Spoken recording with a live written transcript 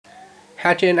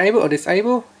How to enable or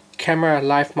disable camera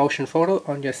live motion photo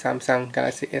on your Samsung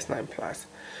Galaxy S9 Plus.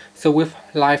 So with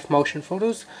live motion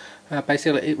photos,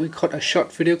 basically it records a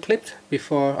short video clip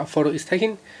before a photo is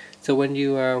taken. So when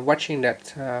you are watching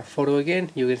that photo again,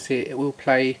 you can see it will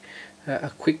play a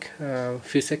quick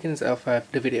few seconds of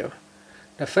the video.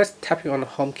 Now first, tap on the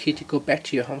home key to go back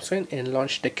to your home screen and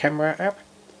launch the camera app.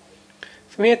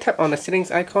 From here, tap on the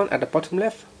settings icon at the bottom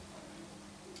left.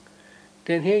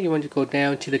 Then here you want to go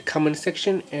down to the comment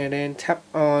section and then tap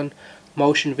on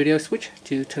motion video switch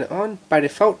to turn it on. By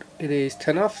default it is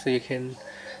turned off, so you can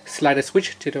slide the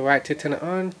switch to the right to turn it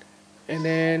on, and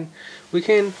then we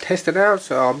can test it out.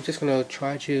 So I'm just going to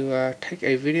try to take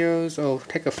a videos or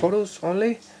take a photos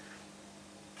only,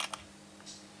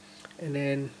 and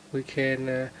then we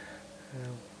can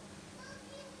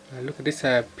look at this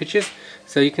pictures.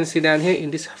 So you can see down here in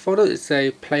this photo it's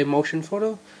a play motion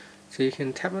photo, so you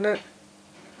can tap on it.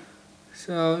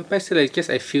 So basically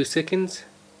just a few seconds,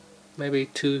 maybe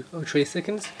 2 or 3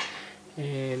 seconds,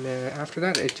 and after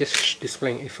that it's just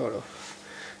displaying a photo.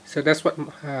 So that's what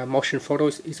motion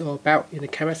photos is all about in the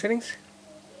camera settings.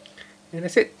 And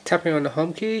that's it. Tapping on the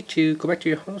home key to go back to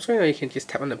your home screen, or you can just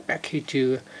tap on the back key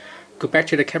to go back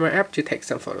to the camera app to take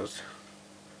some photos.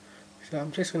 So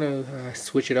I'm just going to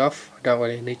switch it off. I don't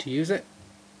really need to use it.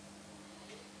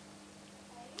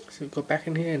 So go back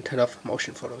in here and turn off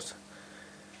motion photos.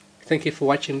 Thank you for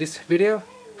watching this video.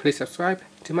 Please subscribe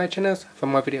to my channels for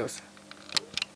more videos.